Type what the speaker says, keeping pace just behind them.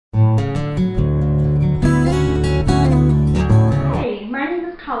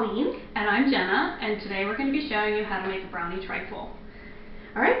Colleen. And I'm Jenna, and today we're going to be showing you how to make a brownie trifle.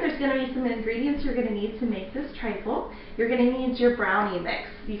 Alright, there's going to be some ingredients you're going to need to make this trifle. You're going to need your brownie mix.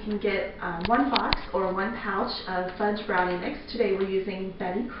 You can get one box or one pouch of fudge brownie mix. Today we're using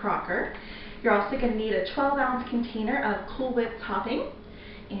Betty Crocker. You're also going to need a 12-ounce container of Cool Whip topping,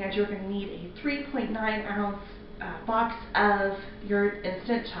 and you're going to need a 3.9-ounce box of your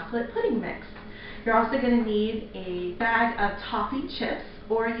instant chocolate pudding mix. You're also going to need a bag of toffee chips,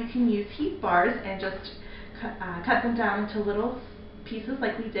 or you can use Heath bars and just cut them down into little pieces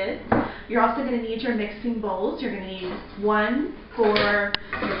like we did. You're also going to need your mixing bowls. You're going to need one for your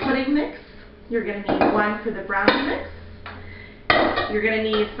pudding mix. You're going to need one for the brownie mix. You're going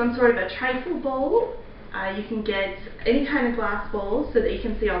to need some sort of a trifle bowl. You can get any kind of glass bowl so that you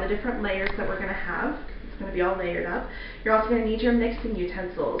can see all the different layers that we're going to have. It's going to be all layered up. You're also going to need your mixing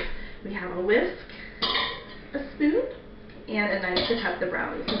utensils. We have a whisk, a spoon, and a knife to cut the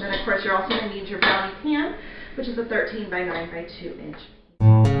brownies. And then of course you're also going to need your brownie pan, which is a 13 by 9 by 2 inch.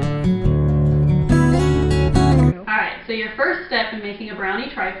 Alright, so your first step in making a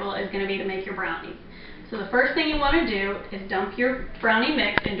brownie trifle is going to be to make your brownies. So the first thing you want to do is dump your brownie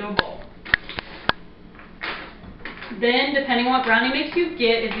mix into a bowl. Then, depending on what brownie mix you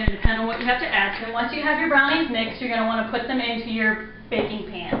get, is going to depend on what you have to add to it. Once you have your brownies mixed, you're going to want to put them into your baking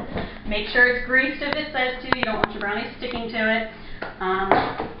pan. Make sure it's greased if it says to. You don't want your brownies sticking to it.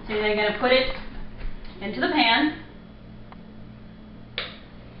 So you're going to put it into the pan.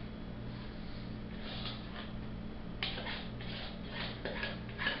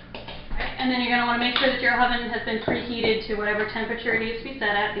 And then you're going to want to make sure that your oven has been preheated to whatever temperature it needs to be set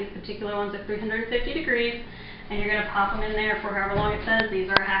at. These particular ones are 350 degrees. And you're going to pop them in there for however long it says. These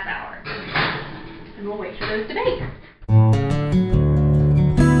are a half hour. And we'll wait for those to bake.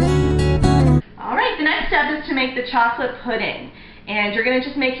 Alright, the next step is to make the chocolate pudding. And you're going to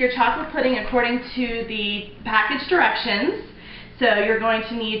just make your chocolate pudding according to the package directions. So you're going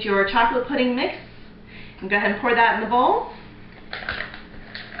to need your chocolate pudding mix. And go ahead and pour that in the bowl.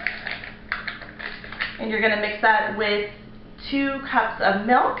 And you're going to mix that with 2 cups of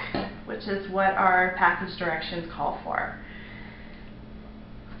milk, which is what our package directions call for.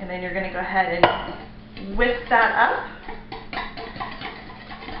 And then you're going to go ahead and whisk that up.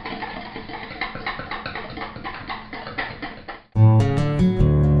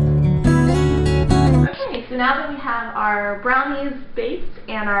 Okay, so now that we have our brownies baked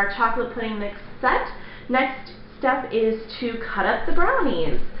and our chocolate pudding mix set, next step is to cut up the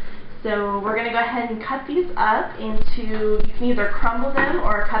brownies. So we're going to go ahead and cut these up into, you can either crumble them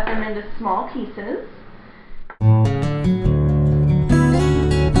or cut them into small pieces.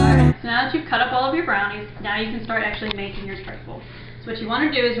 Alright, so now that you've cut up all of your brownies, now you can start actually making your trifle. So what you want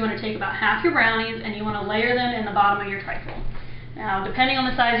to do is you want to take about half your brownies and you want to layer them in the bottom of your trifle. Now, depending on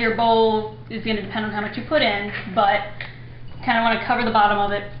the size of your bowl is going to depend on how much you put in, but you kind of want to cover the bottom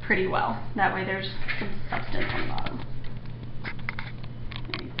of it pretty well. That way there's some substance on the bottom.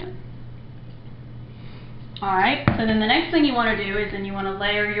 Alright, so then the next thing you want to do is then you want to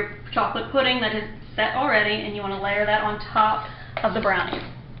layer your chocolate pudding that is set already, and you want to layer that on top of the brownies.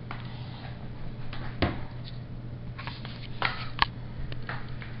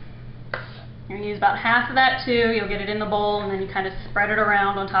 You're going to use about half of that too. You'll get it in the bowl, and then you kind of spread it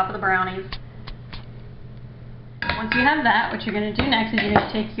around on top of the brownies. Once you have that, what you're going to do next is you're going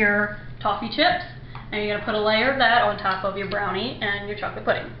to take your toffee chips, and you're going to put a layer of that on top of your brownie and your chocolate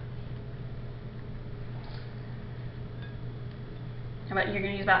pudding. But you're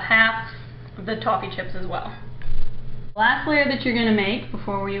going to use about half of the toffee chips as well. The last layer that you're going to make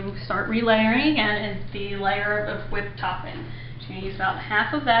before we start relayering again is the layer of whipped topping. You're going to use about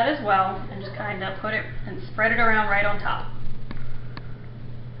half of that as well and just kind of put it and spread it around right on top.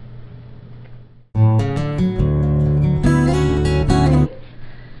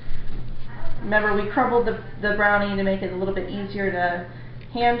 Remember, we crumbled the brownie to make it a little bit easier to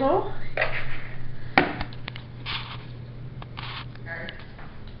handle.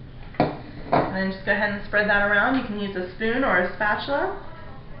 And then just go ahead and spread that around. You can use a spoon or a spatula.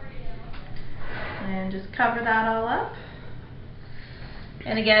 And just cover that all up.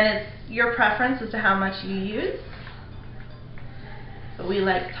 And again, it's your preference as to how much you use. But we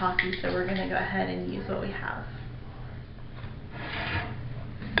like toffee, so we're going to go ahead and use what we have.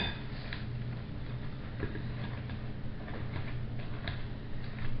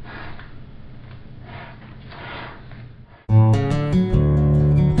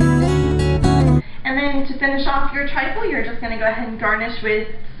 And then to finish off your trifle, you're just going to go ahead and garnish with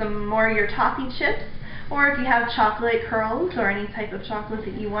some more of your toffee chips, or if you have chocolate curls or any type of chocolate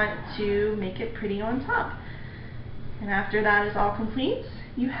that you want to make it pretty on top. And after that is all complete,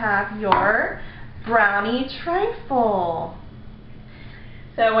 you have your brownie trifle.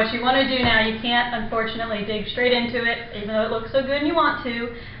 So what you want to do now, you can't unfortunately dig straight into it, even though it looks so good and you want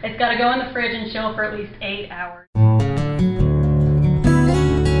to. It's got to go in the fridge and chill for at least 8 hours.